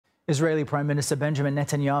Israeli Prime Minister Benjamin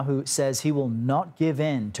Netanyahu says he will not give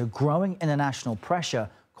in to growing international pressure,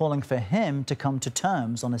 calling for him to come to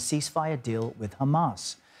terms on a ceasefire deal with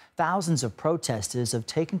Hamas. Thousands of protesters have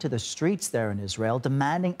taken to the streets there in Israel,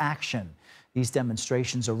 demanding action. These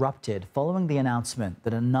demonstrations erupted following the announcement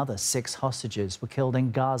that another 6 hostages were killed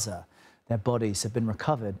in Gaza. Their bodies have been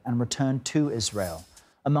recovered and returned to Israel.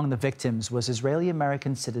 Among the victims was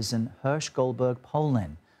Israeli-American citizen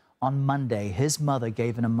Goldberg-Polin. On Monday, his mother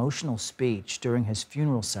gave an emotional speech during his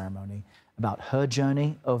funeral ceremony about her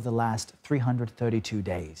journey over the last 332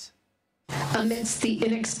 days. Amidst the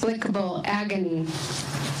inexplicable agony,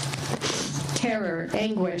 terror,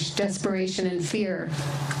 anguish, desperation, and fear,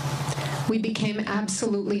 we became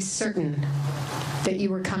absolutely certain that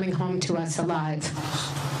you were coming home to us alive.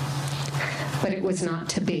 But it was not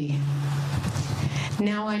to be.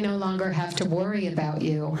 Now I no longer have to worry about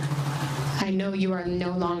you. I know you are no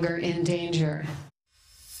longer in danger.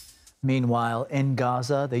 Meanwhile, in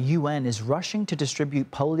Gaza, the UN is rushing to distribute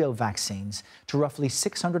polio vaccines to roughly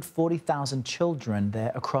 640,000 children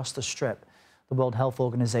there across the Strip. The World Health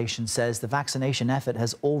Organization says the vaccination effort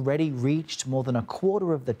has already reached more than a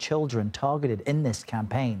quarter of the children targeted in this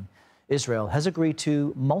campaign. Israel has agreed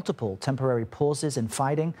to multiple temporary pauses in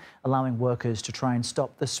fighting, allowing workers to try and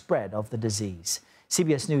stop the spread of the disease.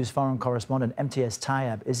 CBS News foreign correspondent Imtiaz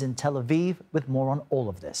Tyab is in Tel Aviv with more on all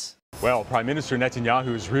of this. Well, Prime Minister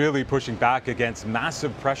Netanyahu is really pushing back against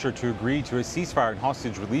massive pressure to agree to a ceasefire and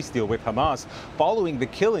hostage release deal with Hamas following the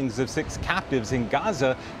killings of 6 captives in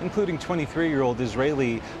Gaza, including 23-year-old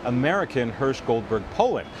Israeli-American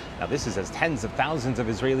Goldberg-Polin. Now, this is as tens of thousands of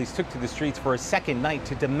Israelis took to the streets for a second night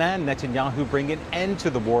to demand Netanyahu bring an end to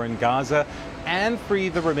the war in Gaza and free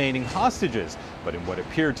the remaining hostages. But in what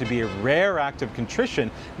appeared to be a rare act of contrition,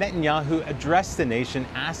 Netanyahu addressed the nation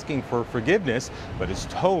asking for forgiveness, but his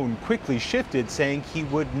tone quickly shifted, saying he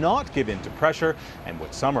would not give in to pressure, and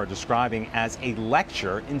what some are describing as a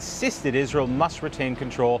lecture, insisted Israel must retain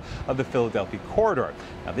control of the Philadelphia corridor.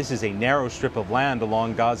 Now, this is a narrow strip of land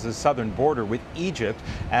along Gaza's southern border with Egypt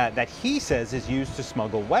that he says is used to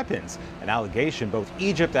smuggle weapons, an allegation both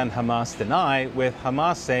Egypt and Hamas deny, with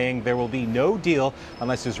Hamas saying there will be no deal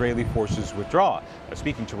unless Israeli forces withdraw. Now,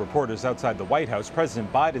 speaking to reporters outside the White House,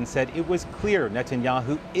 President Biden said it was clear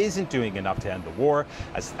Netanyahu isn't doing enough to end the war,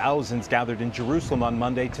 as thousands gathered in Jerusalem on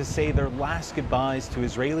Monday to say their last goodbyes to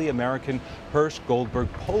Israeli-American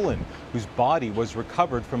Goldberg-Polin, whose body was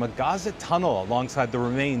recovered from a Gaza tunnel alongside the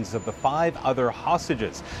remains of the 5 other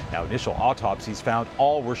hostages. Now, initial autopsies found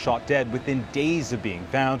all were shot dead within days of being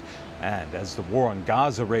found. And as the war on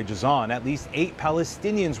Gaza rages on, at least 8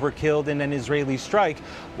 Palestinians were killed in an Israeli strike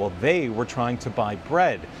while they were trying to buy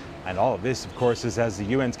bread. And all of this, of course, is as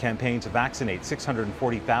the UN's campaign to vaccinate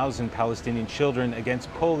 640,000 Palestinian children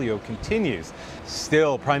against polio continues.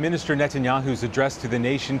 Still, Prime Minister Netanyahu's address to the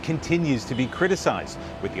nation continues to be criticized,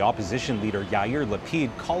 with the opposition leader Yair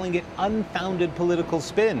Lapid calling it unfounded political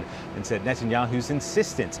spin, and said Netanyahu's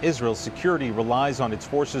insistence Israel's security relies on its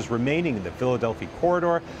forces remaining in the Philadelphia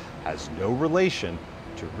corridor has no relation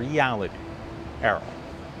to reality. Errol.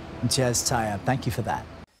 Imtiaz Tyab, thank you for that.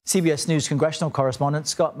 CBS News congressional correspondent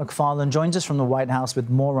Scott MacFarlane joins us from the White House with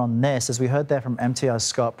more on this. As we heard there from Imtiaz,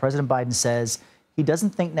 Scott, President Biden says he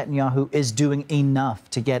doesn't think Netanyahu is doing enough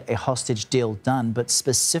to get a hostage deal done. But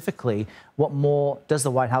specifically, what more does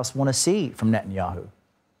the White House want to see from Netanyahu?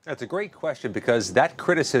 That's a great question, because that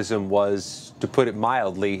criticism was, to put it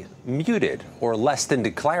mildly, muted or less than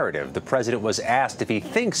declarative. The president was asked if he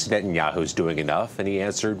thinks Netanyahu's doing enough, and he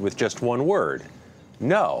answered with just one word: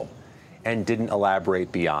 no, and didn't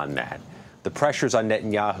elaborate beyond that. The pressures on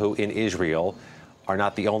Netanyahu in Israel are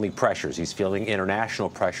not the only pressures. He's feeling international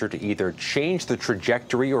pressure to either change the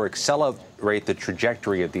trajectory or accelerate the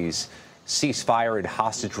trajectory of these ceasefire and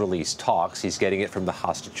hostage release talks. He's getting it from the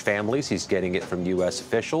hostage families. He's getting it from U.S.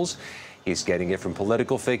 officials. He's getting it from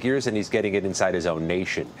political figures, and he's getting it inside his own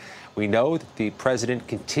nation. We know that the president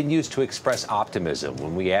continues to express optimism.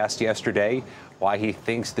 When we asked yesterday why he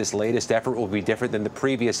thinks this latest effort will be different than the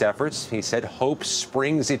previous efforts, he said hope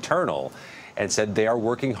springs eternal, and said they are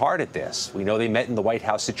working hard at this. We know they met in the White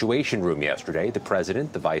House Situation Room yesterday, the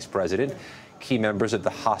president, the vice president, key members of the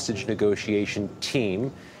hostage negotiation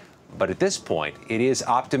team. But at this point, it is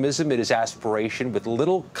optimism, it is aspiration, with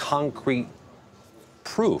little concrete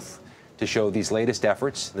proof to show these latest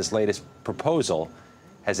efforts, this latest proposal,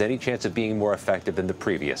 has any chance of being more effective than the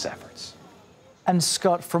previous efforts. And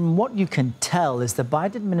Scott, from what you can tell, is the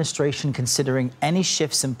Biden administration considering any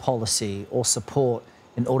shifts in policy or support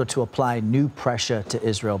in order to apply new pressure to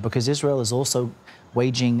Israel? Because Israel is also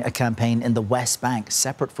waging a campaign in the West Bank,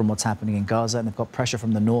 separate from what's happening in Gaza, and they've got pressure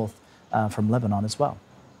from the north, from Lebanon as well.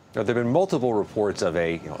 Now, there have been multiple reports of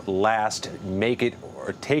a last make it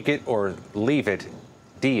or take it or leave it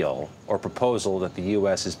deal or proposal that the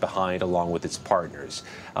U.S. is behind along with its partners.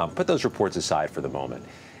 Put those reports aside for the moment.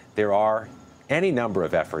 There are any number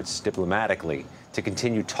of efforts diplomatically to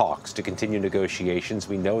continue talks, to continue negotiations.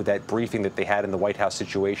 We know that briefing that they had in the White House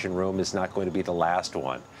Situation Room is not going to be the last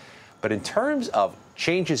one. But in terms of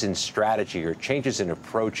changes in strategy or changes in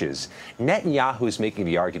approaches, Netanyahu is making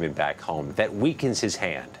the argument back home that weakens his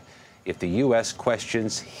hand. If the U.S.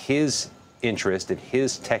 questions his interest and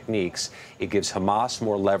his techniques, it gives Hamas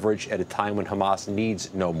more leverage at a time when Hamas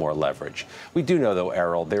needs no more leverage. We do know, though,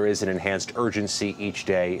 Errol, there is an enhanced urgency each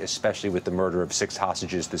day, especially with the murder of 6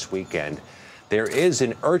 hostages this weekend. There is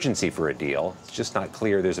an urgency for a deal. It's just not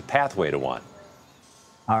clear there's a pathway to one.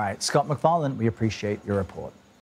 All right, Scott MacFarlane, we appreciate your report.